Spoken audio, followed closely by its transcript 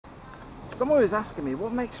Someone was asking me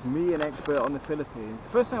what makes me an expert on the Philippines. The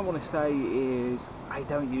first thing I want to say is I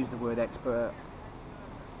don't use the word expert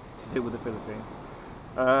to do with the Philippines.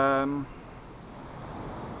 I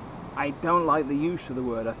don't like the use of the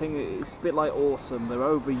word. I think it's a bit like awesome. They're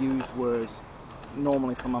overused words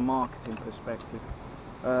normally from a marketing perspective.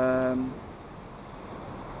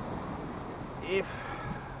 If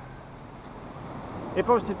I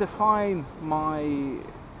was to define my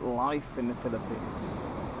life in the Philippines,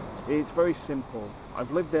 it's very simple.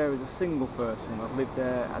 I've lived there as a single person, I've lived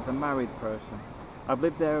there as a married person, I've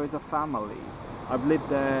lived there as a family, I've lived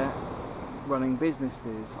there running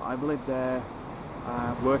businesses, I've lived there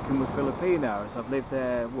working with Filipinos, I've lived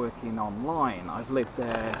there working online, I've lived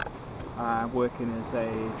there working as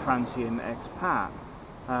a transient expat.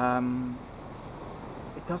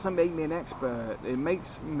 It doesn't make me an expert, it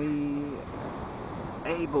makes me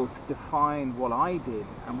able to define what I did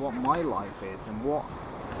and what my life is and what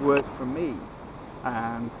worked for me,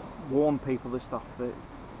 and warn people the stuff that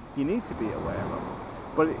you need to be aware of.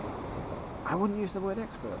 But I wouldn't use the word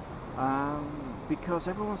expert because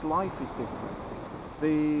everyone's life is different.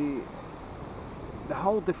 The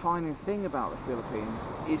whole defining thing about the Philippines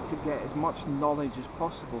is to get as much knowledge as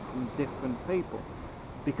possible from different people,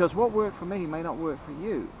 because what worked for me may not work for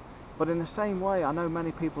you. But in the same way, I know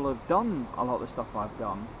many people have done a lot of the stuff I've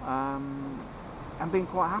done and been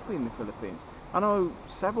quite happy in the Philippines. I know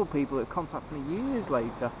several people that contacted me years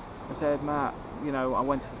later and said, Matt, you know, I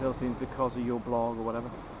went to the Philippines because of your blog or whatever.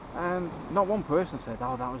 And not one person said,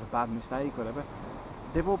 oh, that was a bad mistake or whatever.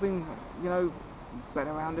 They've all been, you know,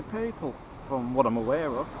 better-rounded people from what I'm aware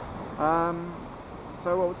of.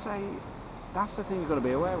 So I would say that's the thing you've got to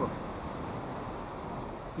be aware of.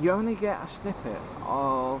 You only get a snippet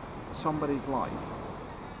of somebody's life,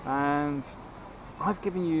 and I've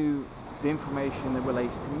given you the information that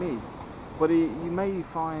relates to me, but you may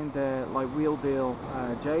find like Real Deal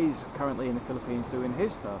Jay's currently in the Philippines doing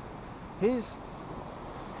his stuff. His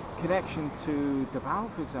connection to Davao,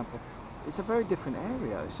 for example, it's a very different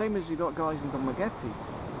area. Same as you got guys in Dumaguete.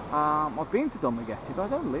 I've been to Dumaguete, but I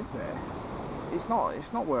don't live there. It's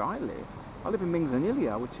not where I live. I live in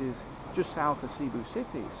Mindanilla, which is just south of Cebu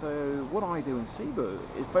City. So what I do in Cebu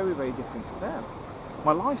is very, very different to them.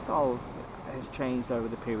 My lifestyle has changed over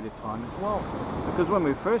the period of time as well, because when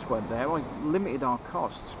we first went there, I limited our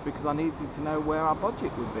costs because I needed to know where our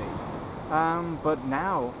budget would be. But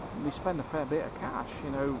now we spend a fair bit of cash. You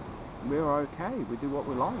know, we're okay. We do what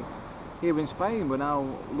we like. Here in Spain, we're now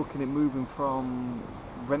looking at moving from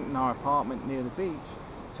renting our apartment near the beach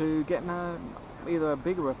to getting either a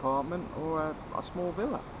bigger apartment or a small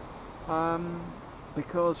villa,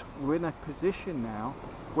 because we're in a position now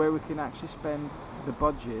where we can actually spend the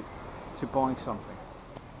budget to buy something.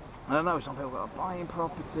 And I know some people are buying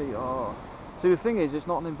property. Oh, see, the thing is, it's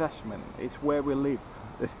not an investment, it's where we live.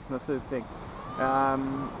 That's the thing.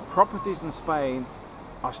 Properties in Spain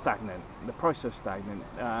are stagnant. The prices are stagnant.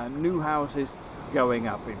 New houses going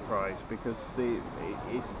up in price because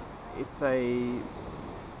it's a,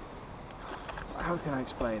 how can I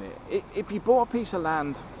explain it? If you bought a piece of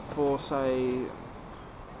land for, say,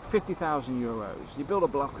 50,000 euros, you build a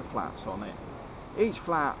block of flats on it. Each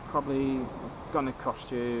flat probably going to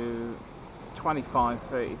cost you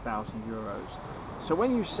 25-30,000 euros. So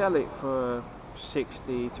when you sell it for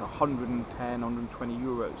 60 to 110, 120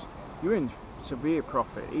 euros, you're in severe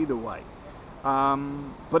profit either way.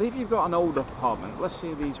 But if you've got an older apartment, let's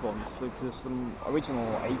see these ones. There's some original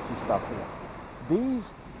 80s stuff here. These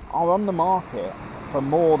are on the market for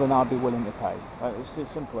more than I'd be willing to pay. It's as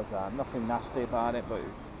simple as that. Nothing nasty about it, but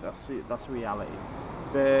that's reality.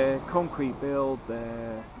 They're concrete build.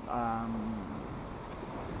 They're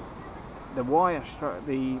the wire,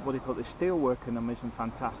 the steel work in them isn't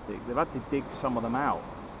fantastic. They've had to dig some of them out.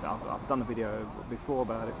 I've done a video before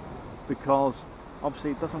about it because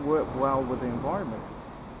obviously it doesn't work well with the environment.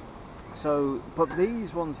 So, but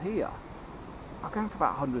these ones here are going for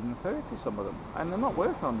about 130, some of them, and they're not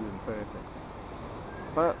worth 130.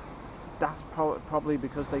 But that's probably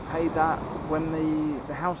because they paid that when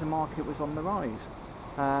the housing market was on the rise.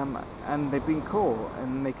 And they've been caught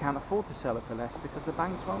and they can't afford to sell it for less because the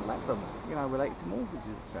banks won't let them, you know, related to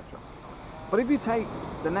mortgages, etc. But if you take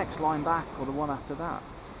the next line back or the one after that,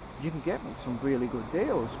 you can get some really good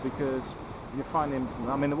deals because you're finding,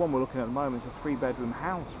 I mean, the one we're looking at the moment is a 3-bedroom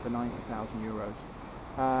house for 90,000 euros.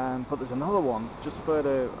 But there's another one just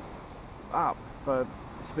further up, but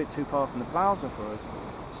it's a bit too far from the plaza for us.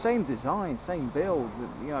 Same design, same build,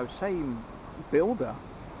 you know, same builder.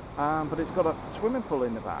 But it's got a swimming pool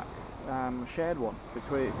in the back, a shared one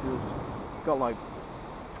between. It's got like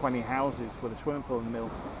 20 houses with a swimming pool in the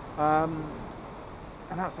middle.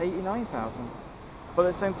 and that's 89,000. But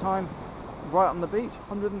at the same time, right on the beach,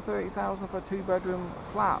 130,000 for a 2-bedroom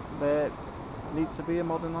flat. There needs to be a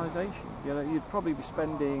modernisation. You know, you'd probably be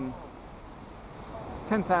spending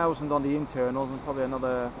 10,000 on the internals and probably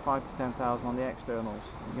another 5 to 10,000 on the externals.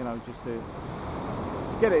 You know, just to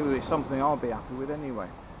get it with something I'll be happy with anyway.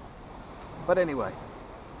 But anyway,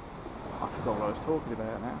 I forgot what I was talking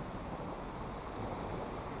about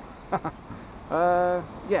now.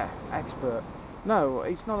 Yeah, expert. No,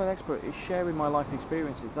 it's not an expert. It's sharing my life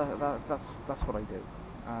experiences. That's what I do.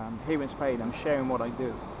 Here in Spain, I'm sharing what I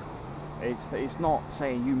do. It's not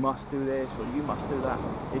saying you must do this or you must do that.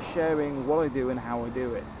 It's sharing what I do and how I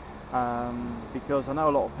do it. Because I know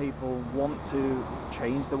a lot of people want to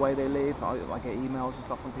change the way they live. I get emails and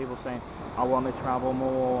stuff from people saying, I want to travel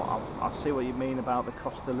more. I see what you mean about the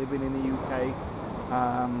cost of living in the UK.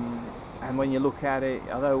 And when you look at it,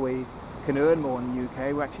 although we can earn more in the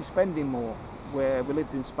UK, we're actually spending more. Where we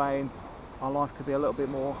lived in Spain, our life could be a little bit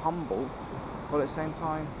more humble, but at the same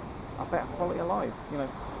time, a better quality of life. You know,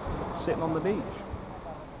 sitting on the beach,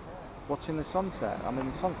 watching the sunset. I mean,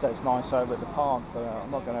 the sunset's nice over at the park, but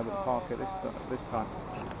I'm not going over the park at this time.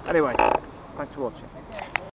 Anyway, thanks for watching.